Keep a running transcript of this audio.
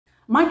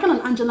Michael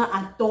and Angela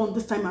are done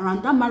this time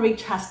around. That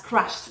marriage has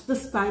crashed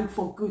this time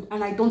for good,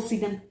 and I don't see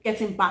them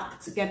getting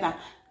back together.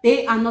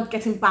 They are not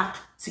getting back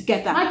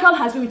together. Michael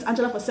has been with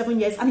Angela for 7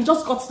 years, and he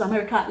just got to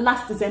America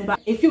last December.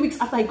 A few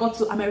weeks after he got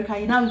to America,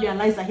 he now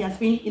realized that he has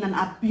been in an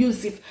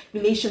abusive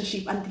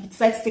relationship, and he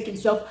decided to take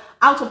himself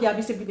out of the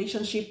abusive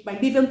relationship by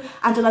leaving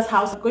Angela's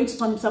house and going to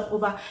turn himself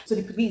over to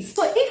the police.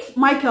 So if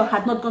Michael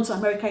had not gone to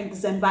America in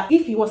December,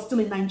 if he was still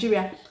in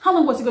Nigeria, how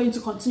long was he going to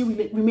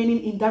continue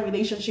remaining in that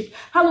relationship?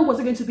 How long was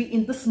he going to be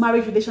in this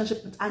marriage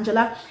relationship with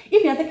Angela?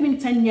 If it had taken him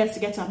 10 years to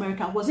get to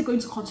America, was he going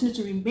to continue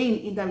to remain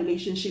in that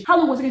relationship? How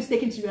long was it going to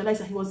take him to realize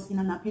that he was in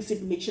an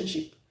abusive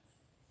relationship?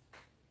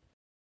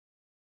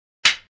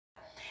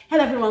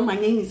 Hello everyone, my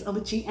name is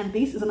Oluchi and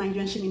this is a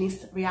Nigerian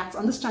Feminist React.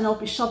 On this channel,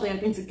 be sure that you're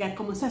going to get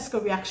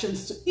commonsensical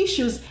reactions to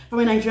issues from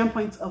a Nigerian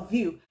point of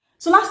view.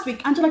 So last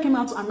week, Angela came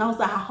out to announce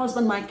that her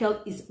husband Michael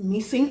is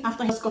missing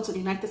after he just got to the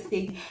United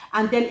States.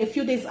 And then a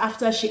few days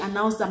after she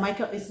announced that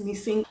Michael is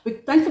missing, we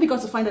thankfully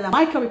got to find out that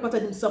Michael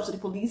reported himself to the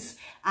police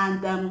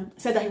and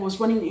said that he was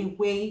running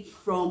away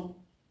from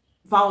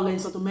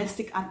violence or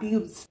domestic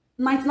abuse.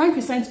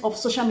 99% of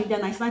social media,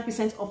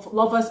 99% of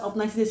lovers of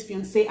 90 Days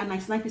Fiance, and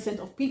 99%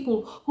 of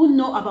people who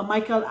know about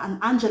Michael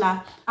and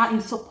Angela are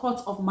in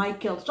support of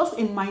Michael. Just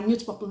a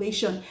minute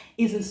population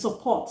is in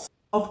support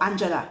of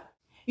Angela.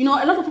 You know,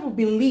 a lot of people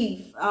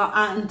believe,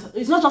 and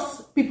it's not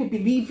just people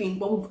believing,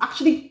 but we've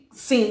actually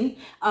seen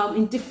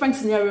in different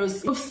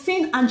scenarios. We've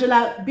seen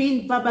Angela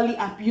being verbally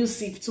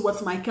abusive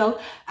towards Michael,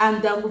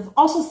 and we've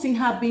also seen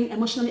her being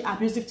emotionally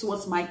abusive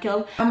towards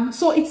Michael.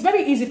 So it's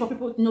very easy for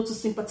people, you know, to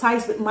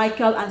sympathize with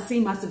Michael and see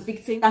him as a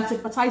victim, and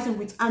sympathizing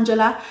with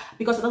Angela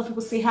because a lot of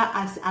people see her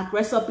as the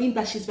aggressor, being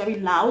that she's very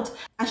loud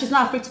and she's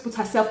not afraid to put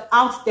herself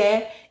out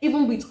there,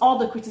 even with all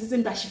the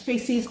criticism that she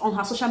faces on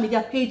her social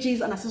media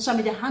pages and her social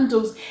media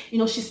handles. You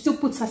know, she still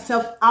puts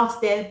herself out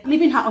there,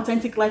 living her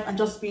authentic life and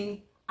just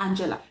being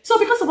Angela. So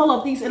because of all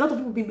of this, a lot of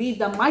people believe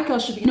that Michael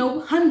should be, you know,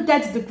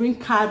 handed the green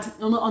card,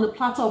 you know, on a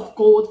platter of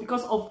gold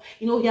because of,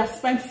 you know, he has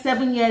spent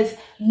 7 years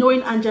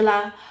knowing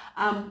Angela,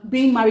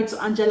 being married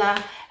to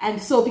Angela,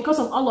 and so because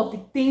of all of the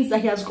things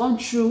that he has gone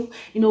through,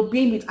 you know,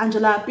 being with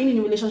Angela, being in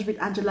a relationship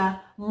with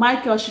Angela,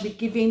 Michael should be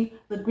given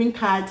the green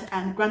card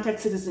and granted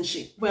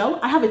citizenship. Well,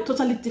 I have a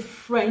totally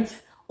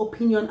different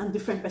opinion and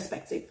different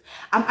perspective.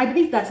 I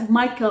believe that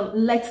Michael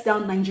lets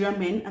down Nigerian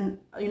men and,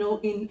 you know,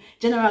 in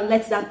general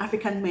lets down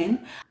African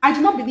men. I do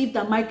not believe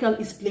that Michael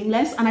is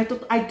blameless, and I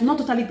do not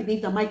totally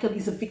believe that Michael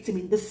is a victim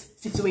in this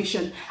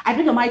situation. I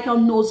believe that Michael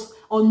knows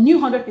or knew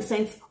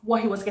 100%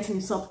 what he was getting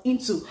himself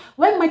into.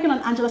 When Michael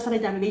and Angela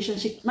started their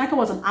relationship, Michael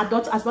was an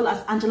adult as well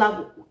as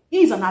Angela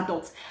is an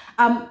adult.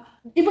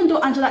 Even though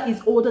Angela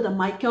is older than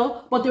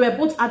Michael, but they were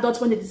both adults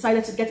when they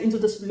decided to get into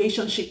this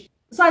relationship.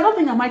 So I don't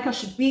think that Michael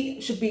should be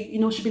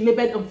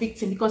labeled a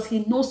victim because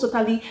he knows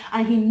totally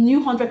and he knew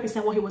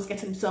 100% what he was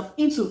getting himself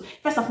into.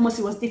 First and foremost,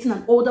 he was dating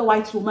an older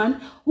white woman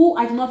who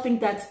I do not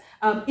think that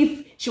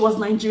if she was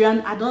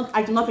Nigerian, I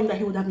do not think that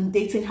he would have been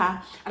dating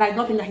her, and I do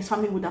not think that his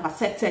family would have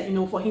accepted, you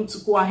know, for him to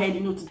go ahead, you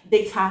know, to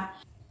date her.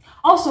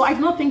 Also, I do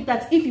not think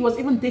that if he was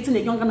even dating a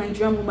younger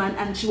Nigerian woman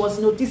and she was,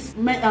 you know, this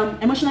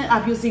emotionally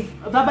abusive,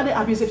 verbally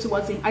abusive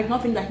towards him, I do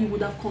not think that he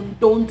would have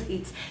condoned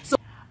it. So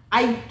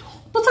I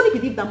totally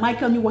believe that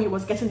Michael knew what he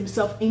was getting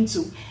himself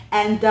into,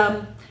 and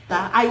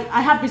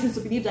I have reasons to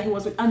believe that he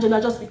was with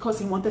Angela just because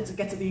he wanted to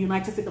get to the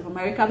United States of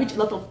America, which a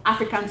lot of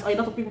Africans or a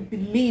lot of people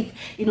believe,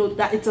 you know,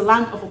 that it's a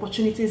land of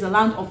opportunities, a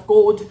land of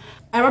gold.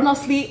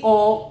 Erroneously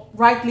or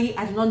rightly,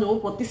 I do not know,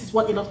 but this is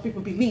what a lot of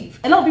people believe.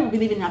 A lot of people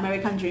believe in the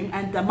American dream,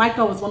 and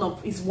Michael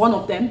is one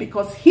of them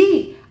because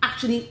he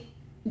actually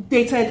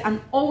dated an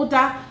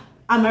older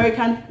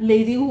American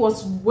lady who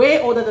was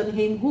way older than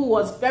him, who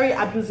was very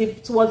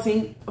abusive towards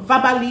him,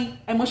 verbally,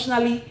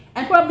 emotionally,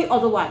 and probably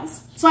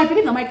otherwise. So I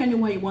believe that Michael knew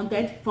what he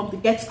wanted from the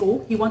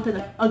get-go. He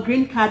wanted a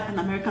green card and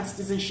American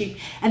citizenship,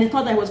 and he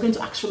thought that he was going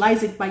to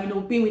actualize it by, you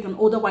know, being with an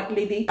older white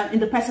lady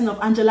in the person of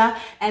Angela,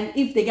 and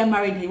if they get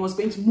married, he was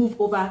going to move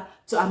over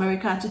to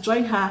America to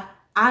join her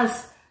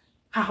as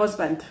her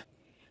husband.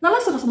 Now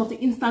let's look at some of the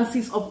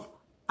instances of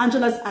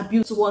Angela's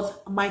abuse towards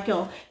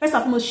Michael. First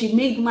and foremost, she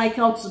made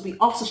Michael to be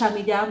off social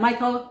media.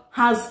 Michael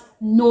has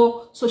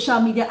no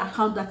social media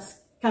account that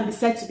can be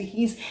said to be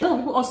his. A lot of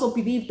people also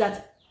believe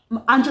that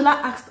Angela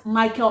asked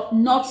Michael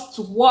not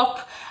to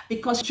work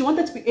because she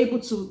wanted to be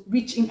able to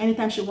reach him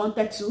anytime she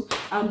wanted to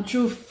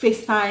through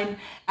FaceTime,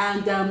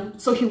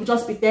 and so he would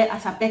just be there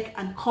at her beck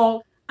and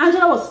call.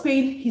 Angela was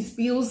paying his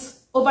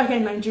bills over here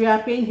in Nigeria,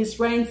 paying his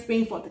rent,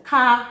 paying for the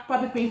car,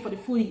 probably paying for the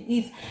food he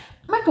eats.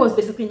 Michael was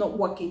basically not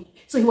working,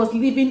 so he was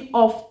living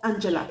off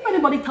Angela. If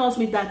anybody tells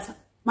me that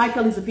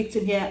Michael is a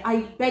victim here,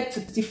 I beg to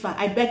differ,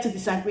 I beg to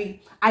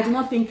disagree. I do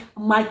not think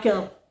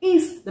Michael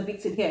is the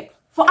victim here.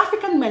 For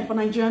African men, for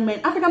Nigerian men,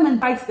 African men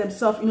pride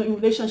themselves, you know, in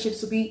relationships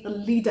to be a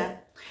leader.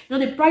 You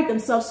know, they pride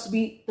themselves to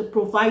be the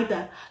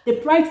provider. They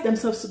pride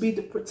themselves to be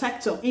the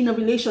protector in a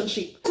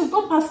relationship. So we've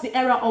gone past the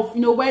era of,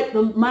 you know, where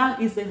the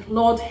man is the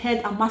Lord,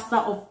 head and master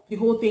of the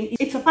whole thing.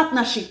 It's a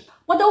partnership.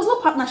 But there was no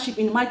partnership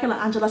in Michael and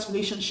Angela's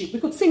relationship. We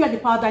could see where the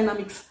power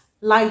dynamics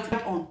lied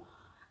on.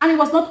 And it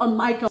was not on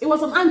Michael, it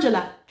was on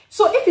Angela.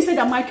 So if you say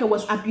that Michael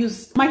was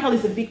abused, Michael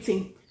is a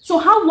victim. So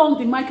how long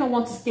did Michael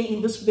want to stay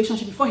in this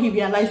relationship before he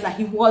realized that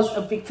he was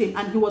a victim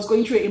and he was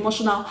going through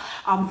emotional,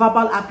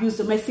 verbal abuse,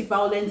 domestic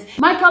violence?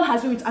 Michael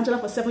has been with Angela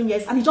for 7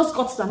 years and he just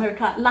got to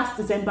America last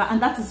December,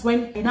 and that is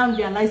when he now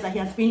realized that he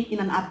has been in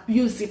an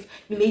abusive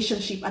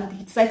relationship and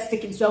he decided to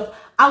take himself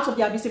out of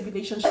the abusive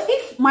relationship.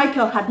 If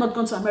Michael had not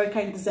gone to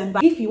America in December,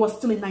 if he was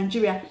still in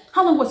Nigeria,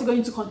 how long was he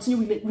going to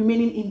continue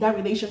remaining in that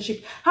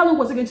relationship? How long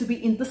was he going to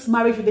be in this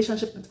marriage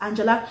relationship with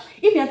Angela?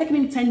 If it had taken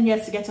him 10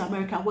 years to get to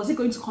America, was he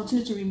going to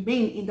continue to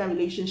remain in that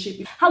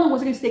relationship? How long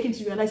was it going to take him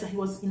to realize that he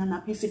was in an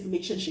abusive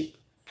relationship?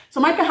 So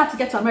Michael had to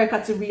get to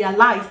America to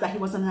realize that he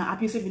was in an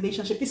abusive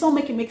relationship. This all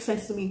make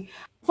sense to me.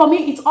 For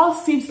me, it all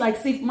seems like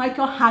as if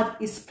Michael had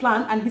his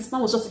plan, and his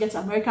plan was just to get to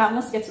America. And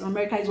once he gets to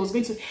America, he was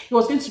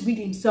going to rid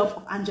himself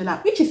of Angela,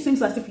 which it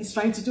seems as if he's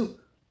trying to do.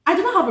 I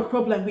do not have a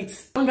problem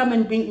with younger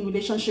men being in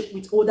relationship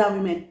with older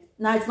women.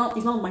 Now, it's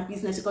not my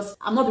business because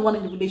I'm not the one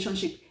in the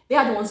relationship. They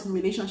are the ones in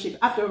the relationship.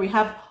 After all, we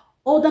have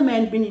older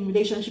men being in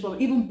relationship or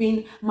even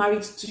being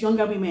married to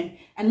younger women,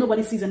 and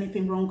nobody sees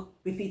anything wrong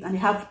with it, and they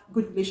have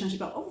good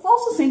relationship. I've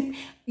also seen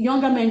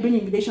younger men being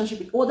in relationship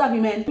with older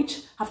women,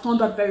 which have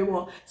turned out very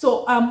well.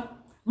 So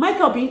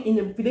Michael being in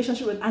a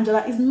relationship with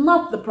Angela is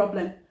not the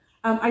problem.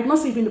 I did not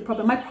say even the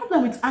problem. My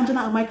problem with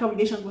Angela and Michael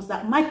relation was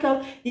that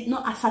Michael did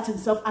not assert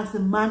himself as the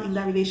man in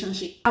that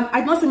relationship. I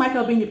did not see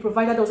Michael being the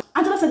provider.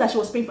 Angela said that she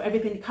was paying for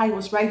everything, the car he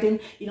was riding,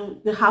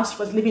 the house she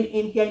was living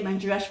in here in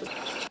Nigeria.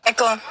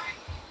 Echo.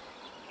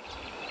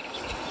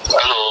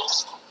 Hello,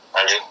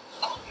 Angie.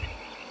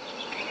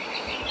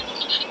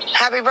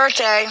 Happy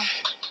birthday.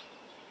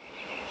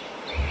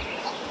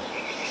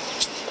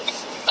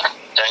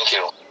 Thank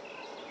you.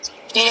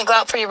 You didn't go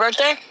out for your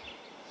birthday?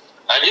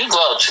 I did go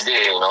out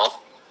today,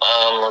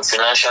 I'm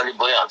financially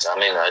buoyant. I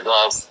mean, I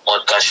don't have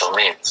much cash on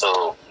me,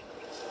 so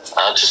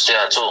I had to stay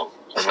at home.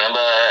 Remember,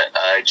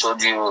 I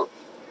told you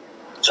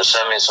to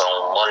send me some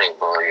money,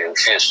 but you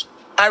refused.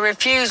 I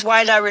refused.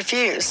 Why did I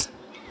refuse?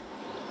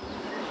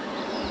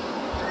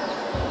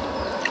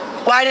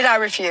 Why did I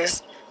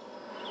refuse?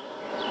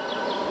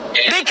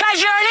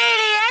 Because you're an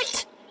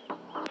idiot!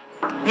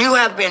 You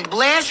have been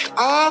blessed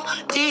all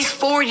these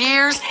 4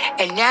 years,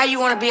 and now you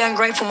want to be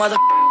ungrateful mother.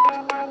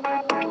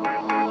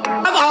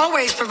 I've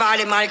always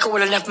provided Michael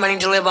with enough money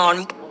to live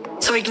on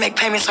so he can make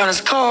payments on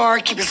his car,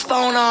 keep his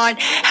phone on,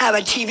 have a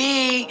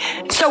TV.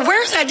 So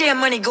where's that damn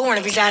money going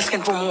if he's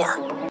asking for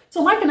more?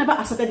 So Michael never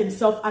asserted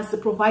himself as the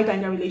provider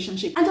in the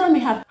relationship. Angela may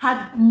have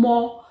had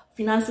more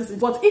finances,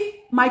 but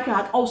if Michael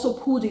had also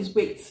pulled his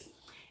weight,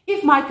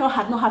 if Michael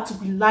had not had to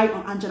rely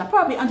on Angela,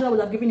 probably Angela would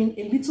have given him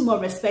a little more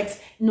respect,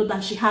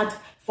 than she had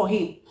for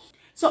him.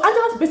 So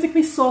Angela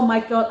basically saw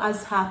Michael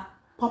as her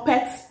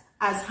puppet,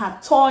 as her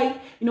toy,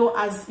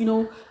 as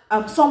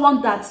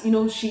someone that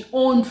she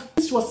owned.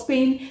 She was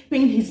paying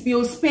his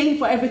bills, paying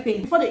for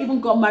everything. Before they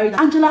even got married,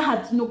 Angela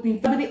had been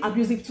very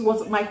abusive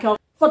towards Michael.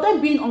 For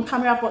them being on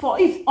camera, for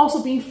it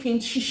also being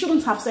filmed, she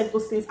shouldn't have said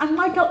those things. And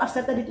Michael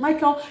accepted it.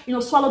 Michael,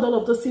 swallowed all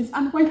of those things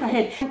and went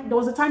ahead. There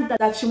was a time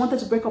that she wanted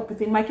to break up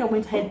with him. Michael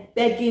went ahead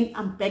begging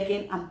and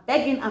begging and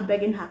begging and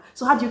begging her.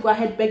 So how do you go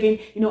ahead begging,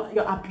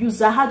 your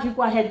abuser? How do you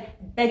go ahead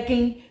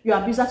begging your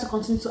abuser to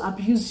continue to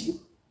abuse you?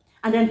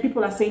 And then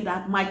people are saying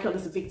that Michael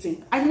is a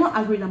victim. I do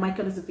not agree that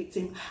Michael is a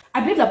victim.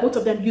 I believe that both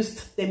of them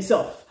used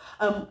themselves.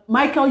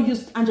 Michael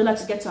used Angela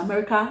to get to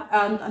America,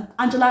 and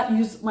Angela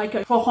used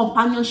Michael for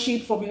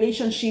companionship, for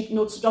relationship,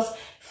 to just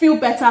feel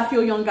better,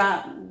 feel younger,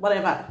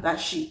 whatever that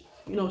she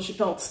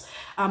felt.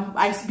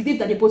 I believe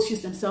that they both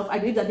used themselves. I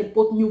believe that they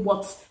both knew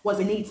what was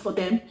in it for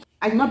them.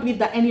 I do not believe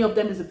that any of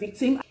them is a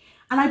victim.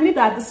 And I believe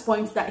that at this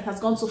point that it has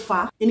gone so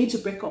far, they need to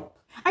break up.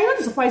 I know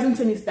the surprising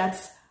thing is that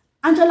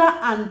Angela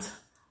and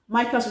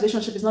Michael's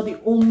relationship is not the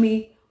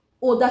only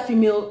older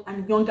female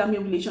and younger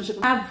male relationship.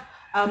 We have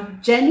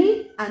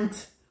Jenny and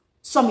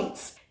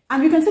Summit,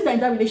 and you can see that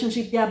in that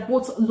relationship they are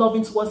both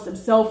loving towards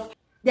themselves.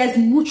 There's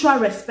mutual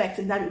respect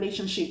in that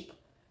relationship,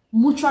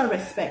 mutual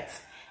respect,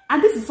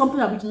 and this is something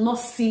that we do not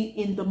see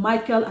in the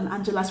Michael and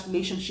Angela's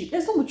relationship.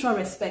 There's no mutual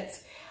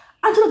respect.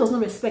 Angela does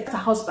not respect her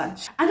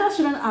husband. Angela's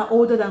children are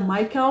older than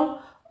Michael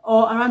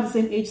or around the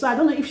same age, so I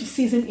don't know if she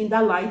sees him in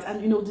that light,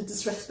 and the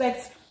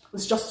disrespect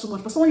was just too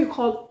much. For someone you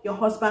call your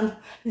husband,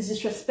 this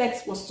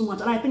disrespect was too much,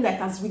 and I think that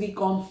it has really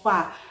gone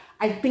far.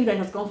 I think that it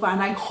has gone far,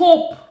 and I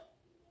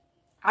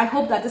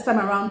hope that this time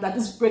around that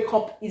this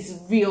breakup is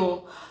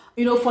real,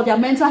 for their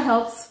mental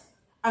health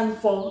and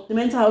for the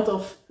mental health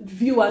of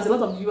viewers, a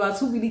lot of viewers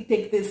who really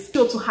take this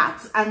show to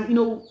heart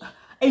and,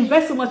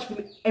 invest so much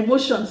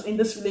emotions in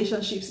this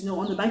relationships,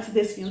 on the 90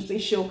 Days Fiance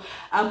show.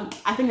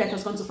 I think that it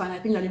has gone too far, and I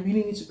think that they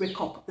really need to break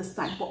up this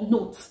time. But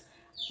note,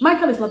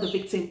 Michael is not the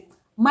victim.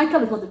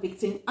 Michael is not the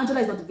victim. Angela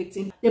is not the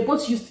victim. They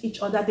both used each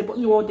other. They both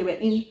knew what they were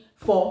in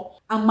for.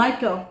 And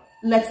Michael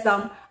lets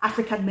down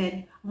African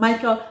men.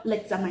 Michael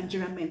lets down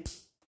Nigerian men.